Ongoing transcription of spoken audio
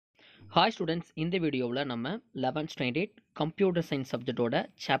Hi students, இந்த வீடியோவில் நம்ம 11th standard computer science subjectோட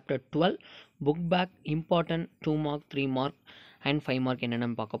chapter 12 book back important 2 mark 3 mark and 5 mark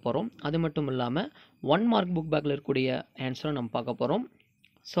என்னென்னு பார்க்க போகிறோம். அது மட்டும் இல்லாமல் 1 mark book backல இருக்கக்கூடிய ஆன்சரை நம்ம பார்க்க போகிறோம்.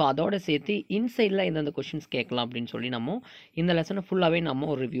 ஸோ அதோட சேர்த்து இன்சைடில் எந்தெந்த கொஷின்ஸ் கேட்கலாம் அப்படின்னு சொல்லி நம்ம இந்த லெசனை ஃபுல்லாகவே நம்ம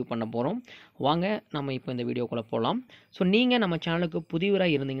ஒரு ரிவ்யூ பண்ண போகிறோம். வாங்க நம்ம இப்போ இந்த வீடியோக்குள்ளே போகலாம். ஸோ நீங்கள் நம்ம சேனலுக்கு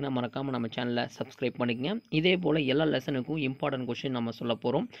புதியவராக இருந்தீங்கன்னா மறக்காமல் நம்ம சேனலை சப்ஸ்கிரைப் பண்ணிக்கங்க. இதே போல் எல்லா லெசனுக்கும் இம்பார்ட்டன்ட் கொஷின் நம்ம சொல்ல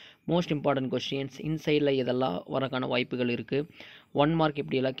போகிறோம். மோஸ்ட் இம்பார்ட்டன்ட் கொஷின்ஸ் இன்சைடில் இதெல்லாம் வரக்கான வாய்ப்புகள் இருக்குது, 1 மார்க்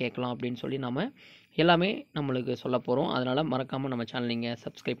இப்படியெல்லாம் கேட்கலாம் அப்படின்னு சொல்லி நம்ம எல்லாமே நம்மளுக்கு சொல்ல போகிறோம். அதனால் மறக்காமல் நம்ம சேனல் நீங்கள்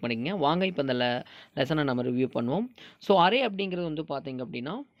சப்ஸ்கிரைப் பண்ணிக்கங்க. வாங்க இப்போ இந்த லெசனை நம்ம ரிவ்யூ பண்ணுவோம். ஸோ அரே அப்படிங்கிறது வந்து பார்த்திங்க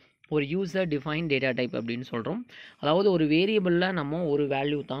அப்படின்னா ஒரு யூசர் டிஃபைன் டேட்டா டைப் அப்படின்னு சொல்கிறோம். அதாவது ஒரு வேரியபிளில் நம்ம ஒரு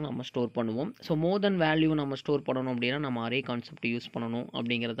வேல்யூ தான் நம்ம ஸ்டோர் பண்ணுவோம். ஸோ மோர் தென் வேல்யூ நம்ம ஸ்டோர் பண்ணணும் அப்படின்னா நம்ம அரே கான்செப்ட் யூஸ் பண்ணணும்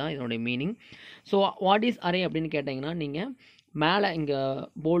அப்படிங்கிறது தான் இதனுடைய meaning. So what is array அப்படின்னு கேட்டிங்கன்னா நீங்கள் மேலே இங்கே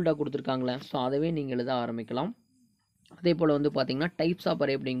போல்டாக கொடுத்துருக்காங்களே, ஸோ அதவே நீங்கள் எழுத ஆரம்பிக்கலாம். அதே போல் வந்து பார்த்திங்கன்னா டைப்ஸ் ஆஃப்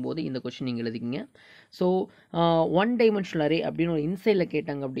அரே அப்படிங்கும்போது இந்த கொஷின் நீங்கள் எழுதிக்கிங்க. ஸோ 1 டைமென்ஷனல் அரே அப்படின்னு ஒரு இன்சைடில்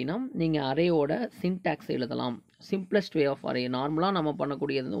கேட்டாங்க அப்படின்னா நீங்கள் அரேயோட சின்டாக்ஸ் எழுதலாம். சிம்பிளஸ்ட் வே ஆஃப் அரே நார்மலாக நம்ம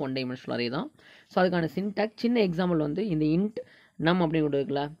பண்ணக்கூடியது வந்து 1 டைமென்ஷனல் அரே தான். ஸோ அதுக்கான சின்டாக்ஸ் சின்ன எக்ஸாம்பிள் வந்து இந்த இன்ட் நம் அப்படின்னு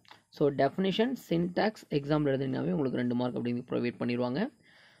இருக்குல்ல, ஸோ டெஃபினிஷன் சின்டாக்ஸ் எக்ஸாம்பிள் எழுதினாவே உங்களுக்கு 2 மார்க் அப்படின்னு ப்ரொவைட் பண்ணிடுவாங்க.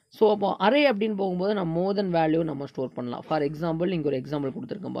 ஸோ அப்போ அரே அப்படின்னு போகும்போது நம்ம மோர் தென் வேல்யூ நம்ம ஸ்டோர் பண்ணலாம். ஃபார் எக்ஸாம்பிள் இங்கே ஒரு எக்ஸாம்பிள்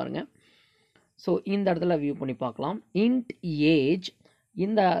கொடுத்துருக்கேன் பாருங்கள். ஸோ இந்த இடத்துல வியூ பண்ணி பார்க்கலாம். இன்ட் ஏஜ்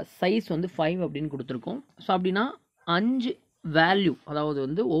இந்த சைஸ் வந்து 5 அப்படின்னு கொடுத்துருக்கோம். ஸோ அப்படின்னா 5 வேல்யூ, அதாவது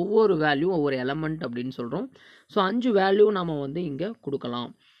வந்து ஒவ்வொரு வேல்யூ ஒவ்வொரு எலமெண்ட் அப்படின்னு சொல்கிறோம். ஸோ 5 வேல்யூ நம்ம வந்து இங்கே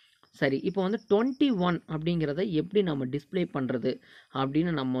கொடுக்கலாம். சரி, இப்போ வந்து 21 அப்படிங்கிறத எப்படி நம்ம டிஸ்பிளே பண்ணுறது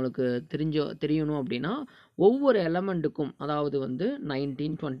அப்படின்னு நம்மளுக்கு தெரியணும் அப்படின்னா ஒவ்வொரு எலமெண்ட்டுக்கும், அதாவது வந்து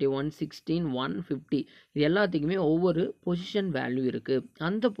 19, 21, 16, 1, 50 இது எல்லாத்துக்குமே ஒவ்வொரு பொசிஷன் வேல்யூ இருக்குது.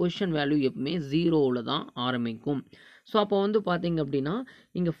 அந்த பொசிஷன் வேல்யூ எப்பவுமே 0ல் தான் ஆரம்பிக்கும். ஸோ அப்போ வந்து பார்த்திங்க அப்படின்னா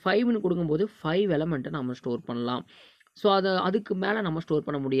இங்கே 5ன்னு கொடுக்கும்போது 5 எலமெண்ட்டை நம்ம ஸ்டோர் பண்ணலாம். ஸோ அதுக்கு மேலே நம்ம ஸ்டோர்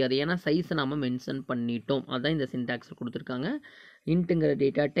பண்ண முடியாது, ஏன்னா சைஸை நம்ம மென்ஷன் பண்ணிட்டோம். அதுதான் இந்த சின்டாக்ஸில் கொடுத்துருக்காங்க. இன்ட்டுங்கிற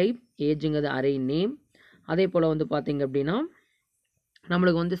டேட்டா டைப், ஏஜுங்கிறது அரே நேம், அதே போல் வந்து பார்த்திங்க அப்படின்னா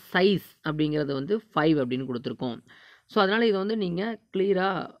நம்மளுக்கு வந்து சைஸ் அப்படிங்கிறது வந்து 5 அப்படின்னு கொடுத்துருக்கோம். ஸோ அதனால் இதை வந்து நீங்கள்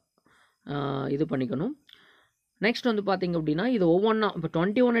கிளியராக இது பண்ணிக்கணும். நெக்ஸ்ட் வந்து பார்த்திங்க அப்படின்னா இது ஒவ்வொன்றா இப்போ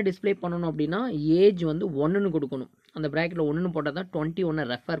 21 டிஸ்பிளே பண்ணணும் அப்படின்னா ஏஜ் வந்து 1ன்னு கொடுக்கணும். அந்த ப்ராக்கெட்டில் 1ன்னு போட்டால் தான் 21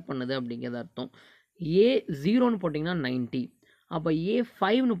 ரெஃபர் பண்ணுது அப்படிங்கிறது அர்த்தம். ஏ 0ன்னு போட்டிங்கன்னா 90, அப்போ ஏ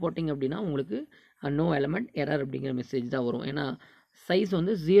 5ன்னு போட்டிங்க அப்படின்னா உங்களுக்கு நோ எலமெண்ட் எரர் அப்படிங்கிற மெசேஜ் தான் வரும். ஏன்னா சைஸ்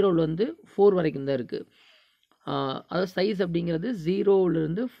வந்து 0லேருந்து 4 வரைக்கும் தான் இருக்குது. அதாவது சைஸ் அப்படிங்கிறது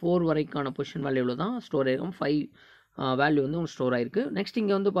 0லேருந்து 4 வரைக்கான பொசிஷன் வேல்யூவில் தான் ஸ்டோர் ஆகிருக்கும். 5 வேல்யூ வந்து உங்களுக்கு ஸ்டோர் ஆகிருக்கு. நெக்ஸ்ட்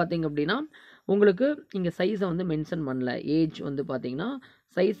இங்கே வந்து பார்த்திங்க அப்படின்னா உங்களுக்கு இங்கே சைஸை வந்து மென்ஷன் பண்ணல. ஏஜ் வந்து பார்த்திங்கன்னா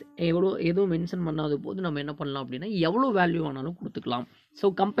சைஸ் எதுவும் மென்ஷன் பண்ணாத போது நம்ம என்ன பண்ணலாம் அப்படின்னா எவ்வளோ வேல்யூ ஆனாலும் கொடுத்துக்கலாம். ஸோ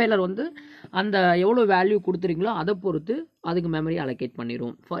கம்பைலர் வந்து அந்த எவ்வளோ வேல்யூ கொடுத்துறீங்களோ அதை பொறுத்து அதுக்கு மெமரி அலோகேட்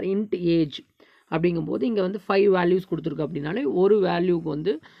பண்ணிடும். ஃபார் இன்ட் ஏஜ் அப்படிங்கும்போது இங்கே வந்து 5 வேல்யூஸ் கொடுத்துருக்கு அப்படின்னாலே ஒரு வேல்யூக்கு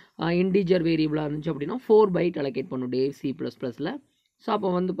வந்து இன்டிஜர் வேரியபிளாக இருந்துச்சு அப்படின்னா 4 பைட் அலோகேட் பண்ணும் டே C++ல். ஸோ அப்போ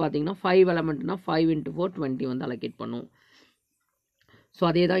வந்து பார்த்திங்கன்னா 5 எலமெண்ட்னா 5 × 4 20 வந்து அலோகேட் பண்ணும். ஸோ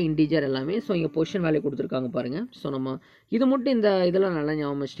அதே தான் இன்டிஜர் எல்லாமே. ஸோ இங்கே பொசிஷன் வேல்யூ கொடுத்துருக்காங்க பாருங்கள். ஸோ நம்ம இது மட்டும் இந்த இதெல்லாம் நல்லா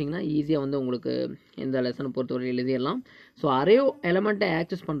ஞாபகம் வச்சிட்டிங்கன்னா ஈஸியாக வந்து உங்களுக்கு இந்த லெசனை பொறுத்தவரை எழுதிடலாம். ஸோ அரே எலமெண்ட்டை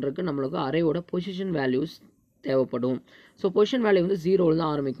ஆக்சஸ் பண்ணுறதுக்கு நம்மளுக்கு அரேயோட பொசிஷன் வேல்யூஸ் தேவைப்படும். ஸோ பொசிஷன் வேல்யூ வந்து 0ல்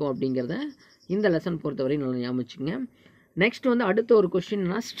தான் ஆரம்பிக்கும் அப்படிங்கிறத இந்த லெசன் பொறுத்தவரை நல்லா ஞாபகம் வச்சுங்க. நெக்ஸ்ட் வந்து அடுத்த ஒரு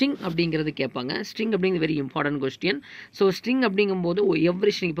கொஸ்டின்னா ஸ்ட்ரிங் அப்படிங்கிறது கேட்பாங்க. ஸ்ட்ரிங் அப்படிங்கிறது very important question. So string அப்படிங்கும்போது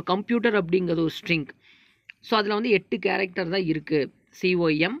எவ்ரி ஸ்ட்ரிங், இப்போ கம்ப்யூட்டர் அப்படிங்கிறது ஒரு ஸ்ட்ரிங். ஸோ அதில் வந்து 8 கேரக்டர் தான் இருக்குது.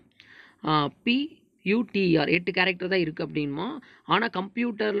 COM PUTR 8 கேரக்டர் தான் இருக்குது அப்படின்மா. ஆனால்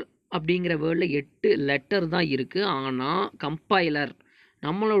கம்ப்யூட்டர் அப்படிங்கிற வேர்டில் 8 லெட்டர் தான் இருக்குது. ஆனால் கம்பைலர்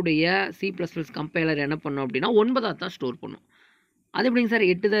நம்மளுடைய C++ கம்பைலர் என்ன பண்ணோம் அப்படின்னா 9 தான் ஸ்டோர் பண்ணும். அது எப்படிங்க சார்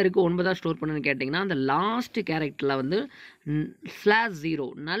 8 தான் இருக்குது 9 ஸ்டோர் பண்ணுன்னு கேட்டிங்கன்னா அந்த லாஸ்ட் கேரக்டரில் வந்து /0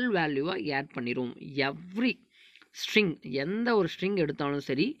 நல் வேல்யூவை ஆட் பண்ணிடும். எவ்ரி ஸ்ட்ரிங், எந்த ஒரு ஸ்ட்ரிங் எடுத்தாலும்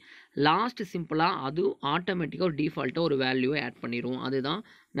சரி லாஸ்ட் சிம்பிளாக அது ஆட்டோமேட்டிக்காக ஒரு டிஃபால்ட்டாக ஒரு வேல்யூவை ஆட் பண்ணிடும். அதுதான்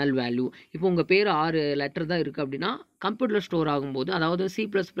நல் வேல்யூ. இப்போ உங்கள் பேர் 6 லெட்டர் தான் இருக்குது அப்படின்னா கம்ப்யூட்டரில் ஸ்டோர் ஆகும்போது, அதாவது C++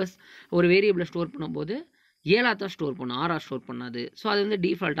 ஒரு வேரியபிளை ஸ்டோர் பண்ணும்போது 7 தான் ஸ்டோர் பண்ணும், 6 ஸ்டோர் பண்ணாது. ஸோ அது வந்து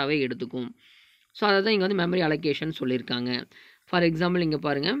டிஃபால்ட்டாகவே எடுத்துக்கும். ஸோ அதை தான் இங்கே வந்து மெமரி அலோகேஷன் சொல்லியிருக்காங்க. ஃபார் எக்ஸாம்பிள் இங்கே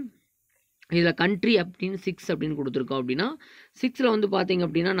பாருங்கள், இதில் கண்ட்ரி அப்படின்னு 6 அப்படின்னு கொடுத்துருக்கோம் அப்படின்னா 6ல் வந்து பார்த்திங்க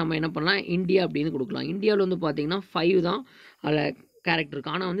அப்படின்னா நம்ம என்ன பண்ணலாம், இந்தியா அப்படின்னு கொடுக்கலாம். இந்தியாவில் வந்து பார்த்திங்கன்னா 5 தான் அதில் கேரக்டர்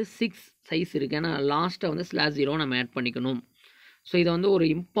இருக்குது, ஆனால் வந்து 6 சைஸ் இருக்குது. ஏன்னா லாஸ்ட்டை வந்து /0 நம்ம ஆட் பண்ணிக்கணும். ஸோ இதை வந்து ஒரு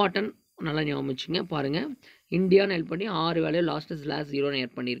இம்பார்ட்டன்ட் நல்லா ஞாபகம் வச்சுங்க. பாருங்கள், இந்தியான்னு ஹெல்ப் பண்ணி 6 வேல்யூ லாஸ்ட்டு ஸ்லாஷ் 0ன்னு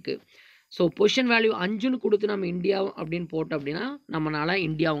ஆட் பண்ணியிருக்கு. ஸோ பொசிஷன் வேல்யூ 5ன்னு கொடுத்து நம்ம இந்தியா அப்படின்னு போட்டோம் அப்படின்னா நம்மளால்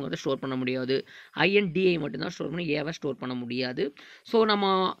இந்தியாவுங்கிறத ஸ்டோர் பண்ண முடியாது. INDI மட்டும்தான் ஸ்டோர் பண்ணி ஏவை ஸ்டோர் பண்ண முடியாது. ஸோ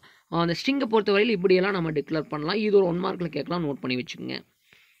நம்ம அந்த ஸ்ட்ரிங்கை பொறுத்தவரையில் இப்படியெல்லாம் நம்ம டிக்ளேர் பண்ணலாம். இது ஒரு 1 மார்க்கில் கேட்கலாம், நோட் பண்ணி வச்சுக்கோங்க.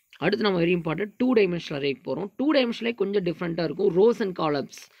 அடுத்து நம்ம வெரி இம்பார்ட்டன்ட் 2 டைமென்ஷனல் அரேக்கு போகிறோம். 2 டைமென்ஷனலே கொஞ்சம் டிஃப்ரெண்ட்டாக இருக்கும். Rose and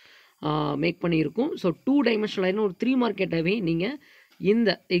columns make பண்ணியிருக்கும். So 2 dimensional அரேன்னு ஒரு 3 மார்க் கேட்டாவே நீங்கள் இந்த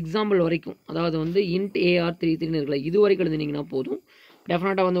எக்ஸாம்பிள் வரைக்கும், அதாவது வந்து int AR33 இருக்குல்ல, இது வரைக்கும் எழுதினீங்கன்னா போதும்,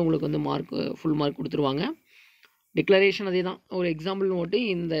 டெஃபினட்டாக வந்து உங்களுக்கு வந்து மார்க் ஃபுல் மார்க் கொடுத்துருவாங்க. டிக்ளரேஷன் அதே தான், ஒரு எக்ஸாம்பிள் நோட்டு,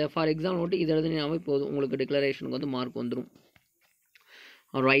 இந்த ஃபார் எக்ஸாம்பிள் நோட்டு இது எழுதினாவே போதும், உங்களுக்கு டிக்ளரேஷனுக்கு வந்து மார்க் வந்துடும்.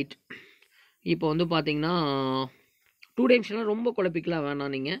 ரைட், இப்போ வந்து பார்த்தீங்கன்னா 2 டைமென்ஷனில் ரொம்ப குழப்பிக்கலாம்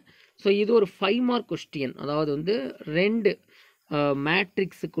வேணாம் நீங்கள். ஸோ இது ஒரு 5 மார்க் கொஸ்டின், அதாவது வந்து 2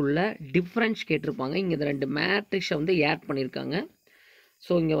 மேட்ரிக்ஸுக்குள்ள டிஃப்ரென்ஸ் கேட்டிருப்பாங்க. இங்கே இந்த 2 மேட்ரிக்ஸை வந்து ஆட் பண்ணியிருக்காங்க.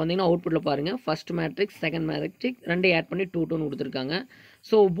 ஸோ இங்கே வந்தீங்கன்னா அவுட்புட்டில் பாருங்கள், first matrix second matrix 2 add பண்ணி 2 2ன்னு கொடுத்துருக்காங்க.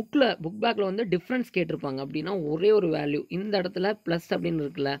 ஸோ புக் பேக்கில் வந்து டிஃப்ரென்ஸ் கேட்டிருப்பாங்க. அப்படின்னா ஒரே ஒரு வேல்யூ இந்த இடத்துல ப்ளஸ் அப்படின்னு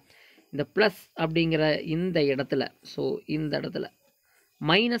இருக்குல்ல, இந்த ப்ளஸ் அப்படிங்கிற இந்த இடத்துல, ஸோ இந்த இடத்துல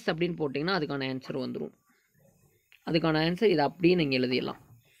மைனஸ் அப்படின்னு போட்டிங்கன்னா அதுக்கான ஆன்சர் வந்துடும். அதுக்கான ஆன்சர் இதை அப்படியே நீங்கள் எழுதிடலாம்.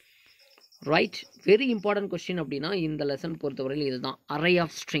 ரைட், வெரி இம்பார்ட்டன்ட் கொஸ்டின் அப்படின்னா இந்த லெசன் பொறுத்தவரையில் இதுதான், அரே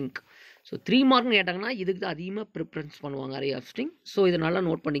ஆஃப் ஸ்ட்ரிங். ஸோ 3 மார்க்னு கேட்டாங்கன்னா இதுக்கு தான் அதிகமாக ப்ரிஃபரன்ஸ் பண்ணுவாங்க, அரே ஆஃப் ஸ்ட்ரிங். ஸோ இதை நல்லா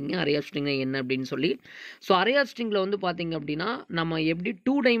நோட் பண்ணிங்க, அரே ஆஃப் ஸ்ட்ரிங் என்ன அப்படின்னு சொல்லி. ஸோ அரே ஆஃப் ஸ்ட்ரிங்கில் வந்து பார்த்தீங்க அப்படின்னா நம்ம எப்படி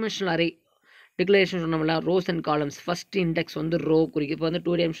 2 டைமென்ஷனல் அரே டிக்ளரேஷன் சொன்னோம்ல, rose and columns, first index வந்து ரோ குறிக்கும். இப்போ வந்து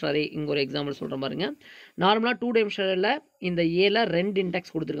 2 டைமென்ஷனல் அரே, இங்கே ஒரு எக்ஸாம்பிள் சொல்கிறேன் பாருங்க. நார்மலாக 2 டைமென்ஷனில் இந்த ஏல 2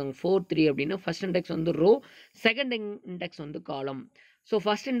 இண்டெக்ஸ் கொடுத்துருக்காங்க, 4 3 அப்படின்னு. ஃபஸ்ட் இண்டெக்ஸ் வந்து ரோ, செகண்ட் இண்டெக்ஸ் வந்து காலம். ஸோ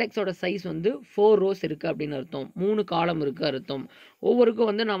ஃபஸ்ட் இண்டெக்ஸோட சைஸ் வந்து 4 ரோஸ் இருக்குது அப்படின்னு அர்த்தம், 3 காலம் இருக்குது அர்த்தம். ஒவ்வொருக்கும்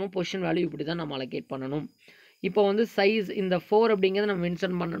வந்து நம்ம பொசிஷன் வேல்யூ இப்படி தான் நம்ம அலோகேட் பண்ணணும். இப்போ வந்து சைஸ் இந்த 4 அப்படிங்கிறத நம்ம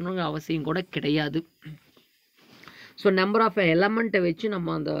மென்ஷன் பண்ணணுங்கிற அவசியம் கூட கிடையாது. ஸோ நம்பர் ஆஃப் எலமெண்ட்டை வச்சு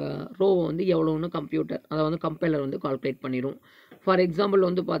நம்ம அந்த ரோவை வந்து எவ்வளோன்னு கம்ப்யூட்டர், அதை வந்து கம்பைலர் வந்து கால்குலேட் பண்ணிடும். ஃபார் எக்ஸாம்பிள்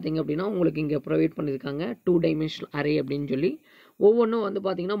வந்து பார்த்தீங்க அப்படின்னா உங்களுக்கு இங்கே ப்ரொவைட் பண்ணியிருக்காங்க 2 டைமென்ஷனல் அரே அப்படின்னு சொல்லி. ஒவ்வொன்றும் வந்து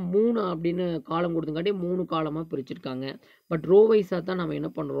பார்த்தீங்கன்னா 3 அப்படின்னு காலம் கொடுத்துங்காட்டி 3 காலமாக பிரிச்சிருக்காங்க. பட் ரோ வைஸாக தான் நம்ம என்ன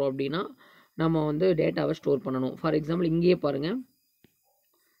பண்ணுறோம் அப்படின்னா நம்ம வந்து டேட்டாவை ஸ்டோர் பண்ணணும். ஃபார் எக்ஸாம்பிள் இங்கேயே பாருங்கள்.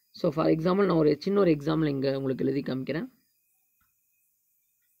 ஸோ ஃபார் எக்ஸாம்பிள் நான் ஒரு சின்ன ஒரு எக்ஸாம்பிள் இங்கே உங்களுக்கு எழுதி காமிக்கிறேன்.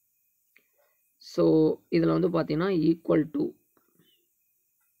 ஸோ இதில் வந்து பார்த்தீங்கன்னா ஈக்குவல் டு,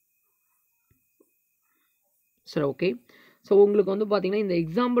 சரி ஓகே. ஸோ உங்களுக்கு வந்து பார்த்தீங்கன்னா இந்த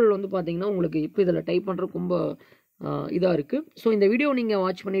எக்ஸாம்பிள் வந்து பார்த்தீங்கன்னா உங்களுக்கு இப்போ இதில் டைப் பண்ணுறதுக்கு ரொம்ப இதாக இருக்குது. ஸோ இந்த வீடியோ நீங்கள்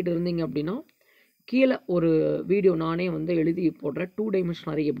வாட்ச் பண்ணிட்டு இருந்தீங்க அப்படின்னா கீழே ஒரு வீடியோ நானே வந்து எழுதி போடுறேன், 2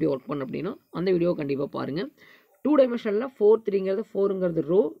 டைமென்ஷனல் அரே எப்படி ஒர்க் பண்ண அப்படின்னா அந்த வீடியோ கண்டிப்பாக பாருங்கள். 2 டைமென்ஷனில் 4 3ங்கிறது 4ங்கிறது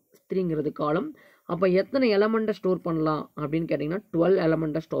ரோ, 3ங்கிறது காலம். அப்போ எத்தனை எலமெண்ட்டை ஸ்டோர் பண்ணலாம் அப்படின்னு கேட்டிங்கன்னா 12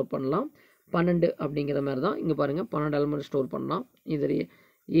 எலமெண்ட்டை ஸ்டோர் பண்ணலாம். 12 அப்படிங்கிற மாதிரி தான் இங்கே பாருங்கள், 12 எலமெண்ட் ஸ்டோர் பண்ணலாம். இதில்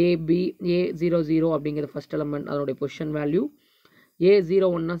A00 அப்படிங்கிற ஃபஸ்ட் எலமெண்ட் அதோடைய position value,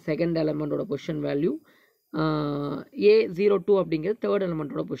 A01 second எலமெண்ட்டோட position value, A02 அப்படிங்கிறது தேர்ட்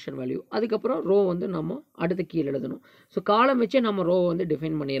எலமெண்ட்டோட பொசிஷன் வேல்யூ. அதுக்கப்புறம் ரோ வந்து நம்ம அடுத்து கீழே எழுதணும். ஸோ காலம் வச்சே நம்ம ரோவை வந்து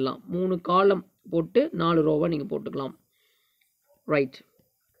டிஃபைன் பண்ணிடலாம். 3 காலம் போட்டு 4 ரோவை நீங்கள் போட்டுக்கலாம். ரைட்,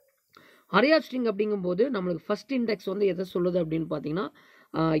 அரே ஆஃப் ஸ்ட்ரிங் அப்படிங்கும்போது நம்மளுக்கு ஃபஸ்ட் இண்டெக்ஸ் வந்து எதை சொல்லுது அப்படின்னு பார்த்தீங்கன்னா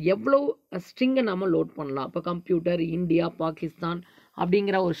எவ்வளோ ஸ்ட்ரிங்கை நம்ம லோட் பண்ணலாம். இப்போ கம்ப்யூட்டர், இந்தியா, பாகிஸ்தான்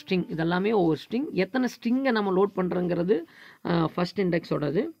அப்படிங்கிற ஒரு ஸ்ட்ரிங், இதெல்லாமே ஒவ்வொரு ஸ்ட்ரிங், எத்தனை ஸ்ட்ரிங்கை நம்ம லோட் பண்ணுறங்கிறது ஃபஸ்ட்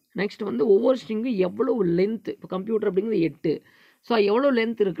இண்டெக்ஸோடது. நெக்ஸ்ட் வந்து ஒவ்வொரு ஸ்ட்ரிங்கும் எவ்வளோ லென்த்து, இப்போ கம்ப்யூட்டர் அப்படிங்கிறது 8, ஸோ எவ்வளோ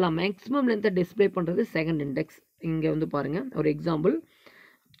லென்த் இருக்கலாம், மேக்ஸிமம் லென்த்தை டிஸ்பிளே பண்ணுறது செகண்ட் இண்டெக்ஸ். இங்கே வந்து பாருங்கள் ஒரு எக்ஸாம்பிள்,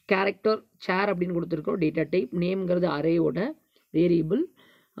 கேரக்டர் சேர் அப்படின்னு கொடுத்துருக்கோம், டேட்டா டைப், நேம்ங்கிறது அரேயோட வேரியபிள்,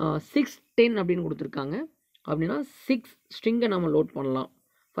 6 10 அப்படின்னு கொடுத்துருக்காங்க. அப்படின்னா 6 ஸ்ட்ரிங்கை நம்ம லோட் பண்ணலாம்.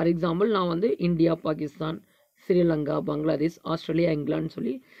 ஃபார் எக்ஸாம்பிள் நான் வந்து இந்தியா, பாகிஸ்தான், ஸ்ரீலங்கா, பங்களாதேஷ், ஆஸ்திரேலியா, இங்கிலாந்து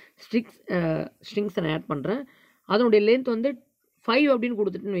சொல்லி ஸ்ட்ரிங்ஸை நான் ஆட் பண்ணுறேன். அதனுடைய லென்த் வந்து 5 அப்படின்னு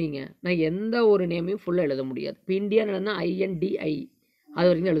கொடுத்துட்டுன்னு வைங்க, நான் எந்த ஒரு நேமையும் ஃபுல்லாக எழுத முடியாது. இப்போ இந்தியான்னு எழுதுனா INDI அது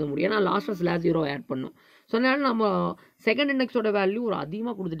வரைக்கும் எழுத முடியும், ஏன்னா லாஸ்ட்டில் ஸ்லாஷ் 0 ஆட் பண்ணும். ஸோ அதனால் நம்ம செகண்ட் இண்டெக்ஸோட வேல்யூ ஒரு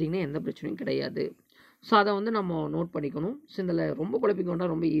அதிகமாக கொடுத்துட்டிங்கன்னா எந்த பிரச்சனையும் கிடையாது. ஸோ அதை வந்து நம்ம நோட் பண்ணிக்கணும். ஸோ இதில் ரொம்ப குழப்பிக்கொண்டா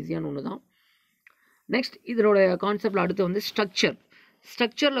ரொம்ப ஈஸியான ஒன்று தான். நெக்ஸ்ட் இதோட கான்செப்டில் அடுத்து வந்து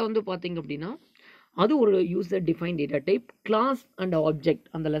ஸ்ட்ரக்சரில் வந்து பார்த்திங்க அப்படின்னா அது ஒரு user define data type, class and object.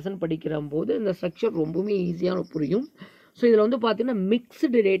 அந்த லெசன் படிக்கிற போது இந்த ஸ்ட்ரக்சர் ரொம்பவுமே ஈஸியாக புரியும். ஸோ இதில் வந்து பார்த்திங்கன்னா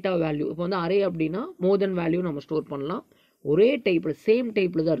மிக்ஸ்டு டேட்டா வேல்யூ, இப்போ வந்து அரே அப்படின்னா மோர் தென் வேல்யூ நம்ம ஸ்டோர் பண்ணலாம். ஒரே டைப்பில் சேம்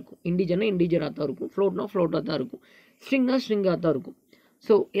டைப்பில் தான் இருக்கும். இண்டிஜர்னா இண்டிஜராக தான் இருக்கும், ஃப்ளோட்னா ஃப்ளோட்டாக தான் இருக்கும், ஸ்ட்ரிங்னா ஸ்ட்ரிங்காக தான் இருக்கும்.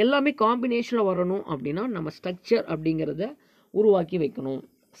 ஸோ எல்லாமே காம்பினேஷனில் வரணும் அப்படின்னா நம்ம ஸ்ட்ரக்சர் அப்படிங்கிறத உருவாக்கி வைக்கணும்.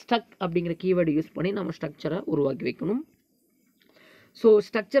 ஸ்ட்ரக் அப்படிங்கிற கீவேர்டு யூஸ் பண்ணி நம்ம ஸ்ட்ரக்சரை உருவாக்கி வைக்கணும். ஸோ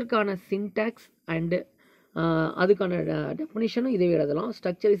ஸ்ட்ரக்சருக்கான சின்டாக்ஸ் அண்டு அதுக்கான டெஃபினிஷனும் இதே எழுதலாம்.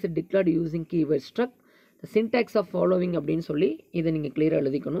 Structure is declared using keyword struck the syntax of following அப்படின்னு சொல்லி இதை நீங்கள் கிளியராக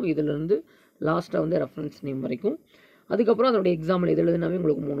எழுதிக்கணும். இதிலிருந்து லாஸ்ட்டாக வந்து ரெஃபரன்ஸ் நேம் வரைக்கும். அதுக்கப்புறம் அதோடைய எக்ஸாம்பிள் இது எழுதுனாவே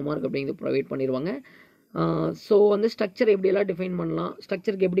உங்களுக்கு 3 மார்க் அப்படிங்கிறது ப்ரொவைட் பண்ணிடுவாங்க. ஸோ வந்து ஸ்ட்ரக்சர் எப்படியெல்லாம் டிஃபைன் பண்ணலாம்,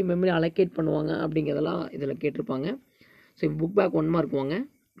 ஸ்ட்ரக்சருக்கு எப்படி மெமரி அலோகேட் பண்ணுவாங்க அப்படிங்கிறதெல்லாம் இதில் கேட்டிருப்பாங்க. ஸோ புக் பேக் 1 மார்க் வாங்க.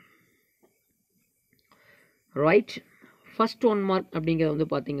 ரைட், ஃபர்ஸ்ட் 1 மார்க் அப்படிங்கிறது வந்து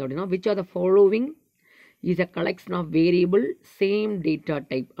பார்த்தீங்க அப்படின்னா which are the following is a collection of variable same data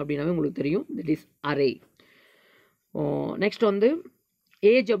type அப்படின்னாவே உங்களுக்கு தெரியும், தட் இஸ் அரே. நெக்ஸ்ட் வந்து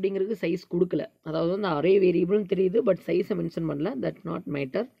ஏஜ் அப்படிங்கிறது சைஸ் கொடுக்கல, அதாவது வந்து அரே வேரியபிள்னு தெரியுது பட் சைஸை மென்ஷன் பண்ணல, that not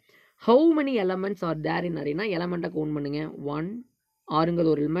matter. How many elements R there in arena எலமெண்ட்டை count பண்ணுங்க. 1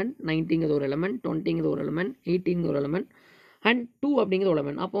 6ங்கிறது ஒரு எலமெண்ட், 19ங்கிறது ஒரு எலமெண்ட், 20ங்கிறது ஒரு எலமெண்ட், 18ங்கிறது ஒரு எலமெண்ட் அண்ட் 2 அப்படிங்கிறது ஒரு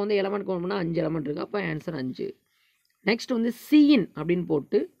எலமெண்ட். அப்போ வந்து எலமெண்ட் கவுண்ட் பண்ணால் 5 எலமெண்ட் இருக்குது. அப்போ ஆன்சர் 5. நெக்ஸ்ட் வந்து சிஇன் அப்படின்னு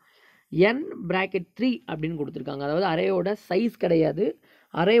போட்டு n(3) அப்படின்னு கொடுத்துருக்காங்க. அதாவது அரேயோட சைஸ் கிடையாது,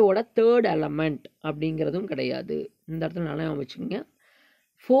 அரேயோட தேர்ட் எலமெண்ட் அப்படிங்கிறதும் கிடையாது. இந்த இடத்துல நல்லா வச்சுக்கோங்க.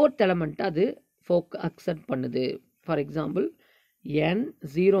 4th எலமெண்ட் அது அக்செப்ட் பண்ணுது. For example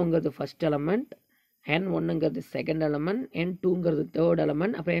n0ங்கிறது first element, n1ங்கிறது second element, n2ங்கிறது third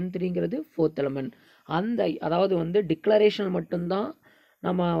element, அப்புறம் n3ங்கிறது ஃபோர்த் எலமெண்ட். அதாவது வந்து டிக்ளரேஷன் மட்டும்தான்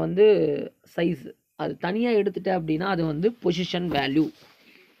நம்ம வந்து சைஸ், அது தனியாக எடுத்துட்டேன் அப்படின்னா அது வந்து பொசிஷன் வேல்யூ.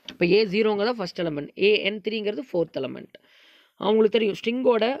 இப்போ A0ங்கிறத ஃபர்ஸ்ட் எலமெண்ட், n3ங்கிறது ஃபோர்த் எலமெண்ட். அவங்களுக்கு தெரியும்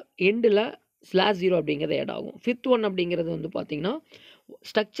ஸ்ட்ரிங்கோட எண்டில் /0 அப்படிங்கிறது ஆட் ஆகும். 5th ஒன் அப்படிங்கிறது வந்து பார்த்தீங்கன்னா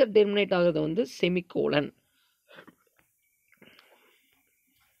ஸ்ட்ரக்சர் டெர்மினேட் ஆகிறது வந்து semicolon.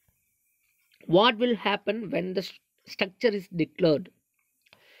 What will happen when the structure is declared?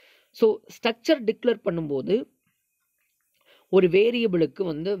 So structure declare பண்ணும்போது ஒரு வேரியபிளுக்கு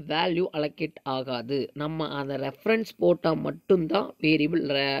வந்து வேல்யூ அலோகேட் ஆகாது. நம்ம அந்த ரெஃபரன்ஸ் போட்டால் மட்டும்தான் வேரியபிள்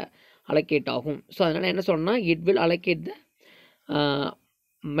அலோகேட் ஆகும். ஸோ அதனால் என்ன சொன்னால் it will allocate the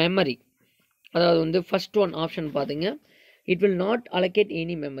memory. அதாவது வந்து ஃபர்ஸ்ட் ஒன் ஆப்ஷன் பார்த்தீங்க, it will not allocate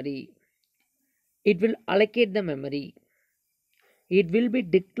any memory, it will allocate the memory, it will be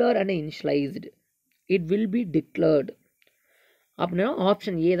declared and இனிஷியலைஸ்டு, it will be declared. அப்படின்னா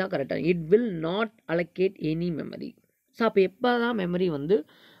option A தான் கரெக்டாக. It will not allocate any memory. So அப்போ எப்போ தான் memory வந்து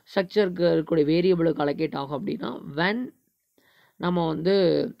ஸ்ட்ரக்சருக்கு இருக்கக்கூடிய வேரியபிளுக்கு allocate ஆகும் அப்படின்னா வென் நம்ம வந்து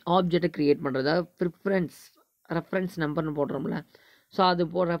ஆப்ஜெக்டை க்ரியேட் பண்ணுறதா ரெஃபரன்ஸ் நம்பர்னு போடுறோம்ல, ஸோ அது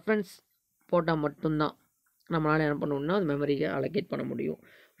ரெஃபரன்ஸ் போட்டால் மட்டும்தான் நம்மளால் என்ன பண்ணணும்னா அது மெமரியை அலோகேட் பண்ண முடியும்.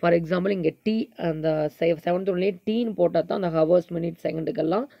 ஃபார் எக்ஸாம்பிள் இங்கே அந்த 7th ஒன்லேயே டீன்னு போட்டால் தான் அந்த ஹவர்ஸ் மினிட்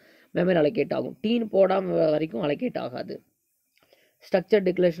செகண்டுக்கெல்லாம் மெமரி அலோகேட் ஆகும். டீன்னு போடாமல் வரைக்கும் அலோகேட் ஆகாது. ஸ்ட்ரக்சர்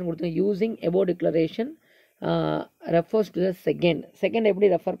டிக்ளரேஷன் கொடுத்து using above declaration refers to the second எப்படி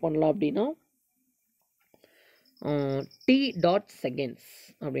ரெஃபர் பண்ணலாம் அப்படின்னா t.seconds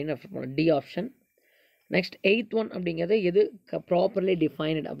அப்படின்னு ரெஃபர் பண்ணலாம், D option. Next 8th one அப்படிங்கிறது எது ப்ராப்பர்லி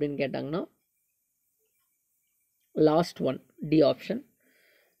டிஃபைன்டு அப்படின்னு கேட்டாங்கன்னா last one, D option.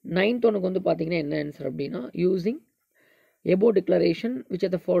 9th ஒனுக்கு வந்து பார்த்தீங்கன்னா என்ன ஆன்சர் அப்படின்னா using above declaration which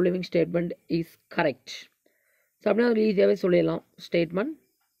are the following statement is correct. So அப்படின்னா அது ஈஸியாகவே சொல்லிடலாம், statement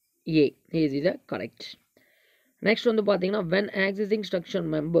A is the correct. Next வந்து பார்த்தீங்கன்னா வென் ஆக்சஸிங் ஸ்ட்ரக்சர்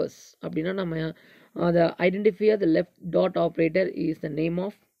மெம்பர்ஸ் அப்படின்னா நம்ம அதை identify the left dot operator is the name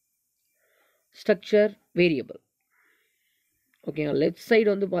of structure variable. ஓகேங்களா. லெஃப்ட் சைடு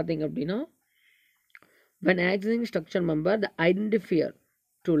வந்து பார்த்தீங்க அப்படின்னா when accessing structure member the identifier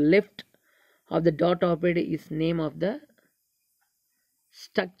to left of the dot operator is name of the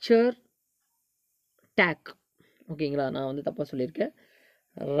structure tag. ஓகேங்களா, நான் வந்து தப்பாக சொல்லியிருக்கேன்.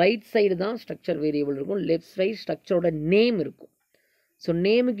 Right side தான் ஸ்ட்ரக்சர் வேரியபிள் இருக்கும், லெஃப்ட் சைடு ஸ்ட்ரக்சரோட நேம் இருக்கும். ஸோ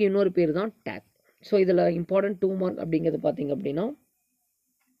நேமுக்கு இன்னொரு பேர் தான் டேக். ஸோ இதில் இம்பார்ட்டன்ட் 2 மார்க் அப்படிங்கிறது பார்த்தீங்க அப்படின்னா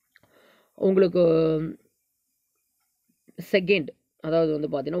உங்களுக்கு செகண்ட், அதாவது வந்து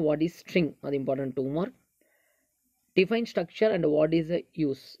பார்த்தீங்கன்னா வாட் இஸ் ஸ்ட்ரிங், அது important 2 mark. Define structure and what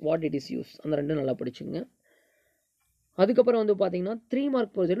it is use, அந்த ரெண்டும் நல்லா படிச்சுங்க. அதுக்கப்புறம் வந்து பார்த்தீங்கன்னா 3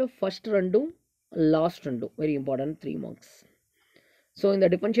 மார்க் பொறுத்தவரை ஃபர்ஸ்ட் ரெண்டும் லாஸ்ட் ரெண்டும் வெரி இம்பார்ட்டன்ட் 3 மார்க்ஸ். ஸோ இந்த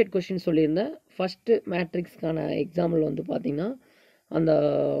டிஃபரன்ஷியேட் கொஸ்டின் சொல்லியிருந்தேன். ஃபஸ்ட்டு மேட்ரிக்ஸ்க்கான எக்ஸாம்பிள் வந்து பார்த்தீங்கன்னா அந்த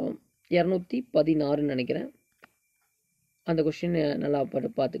 216 நினைக்கிறேன், அந்த கொஸ்டின் நல்லா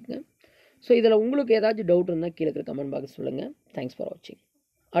பார்த்துக்குங்க. ஸோ இதில் உங்களுக்கு ஏதாச்சும் டவுட் இருந்தால் கீழே இருக்கிற கமெண்ட் பாக்ஸ் சொல்லுங்கள். தேங்க்ஸ் ஃபார் வாட்சிங்.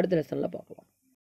 அடுத்த லெசனில் பார்க்கலாம்.